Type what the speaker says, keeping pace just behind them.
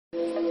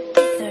Entombed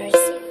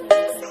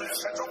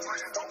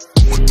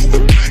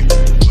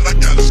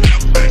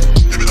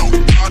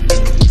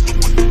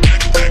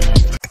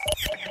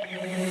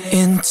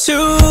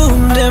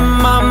in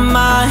my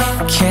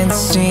mind, can't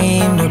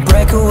seem to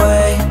break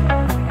away.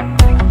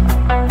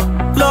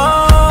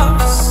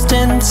 Lost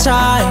in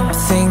time,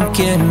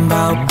 thinking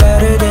about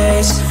better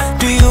days.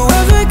 Do you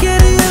ever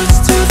get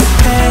used to the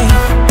pain?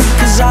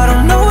 'Cause I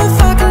don't know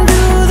if I can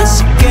do this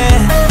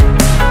again.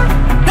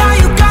 Now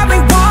you got me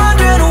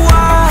wondering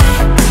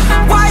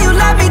why you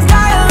let me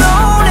die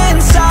alone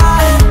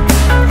inside.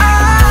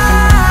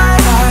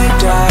 I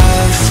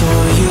died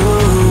for you,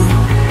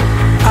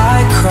 I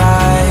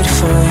cried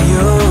for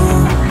you,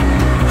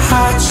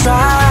 I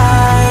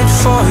tried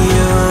for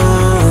you.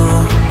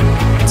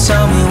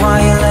 Tell me why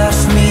you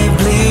left me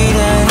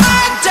bleeding.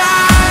 I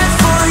died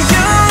for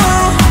you,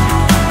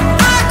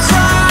 I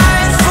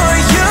cried for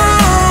you,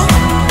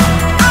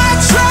 I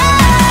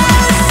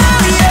tried for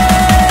you.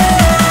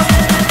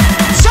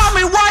 Tell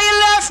me why you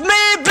left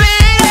me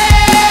bleeding.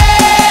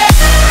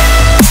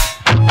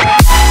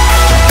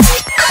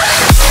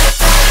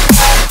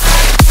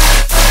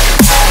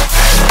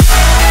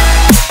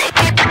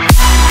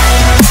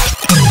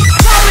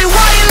 Tell me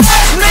why you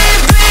left me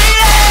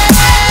bleeding.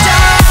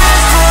 Died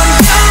for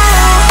you,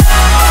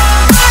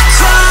 I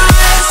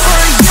cried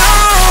for you,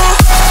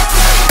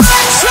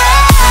 I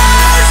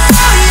tried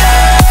for you.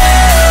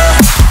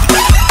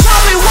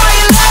 Tell me why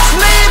you left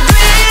me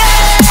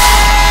bleeding.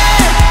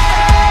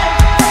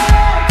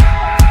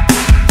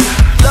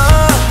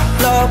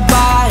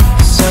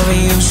 Lullabies of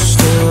you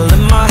still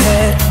in my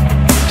head.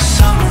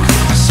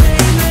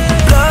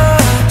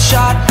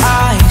 Bloodshot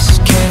eyes,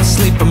 can't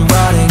sleep, I'm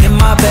rotting in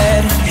my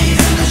bed.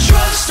 Even the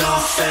drugs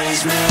don't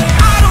faze me.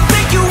 I don't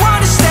think you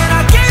understand,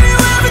 I gave you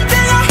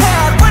everything I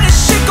had. When did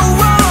shit go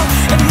wrong?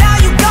 And now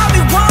you got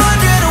me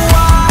wondering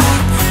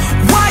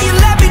why you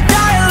let me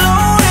die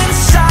alone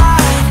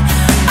inside.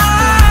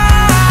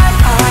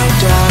 I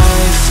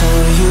died for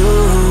you,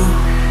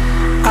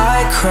 I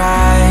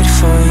cried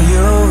for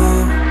you,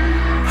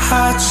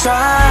 I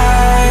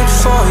tried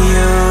for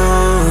you.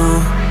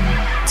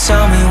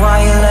 Tell me why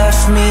you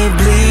left me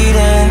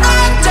bleeding.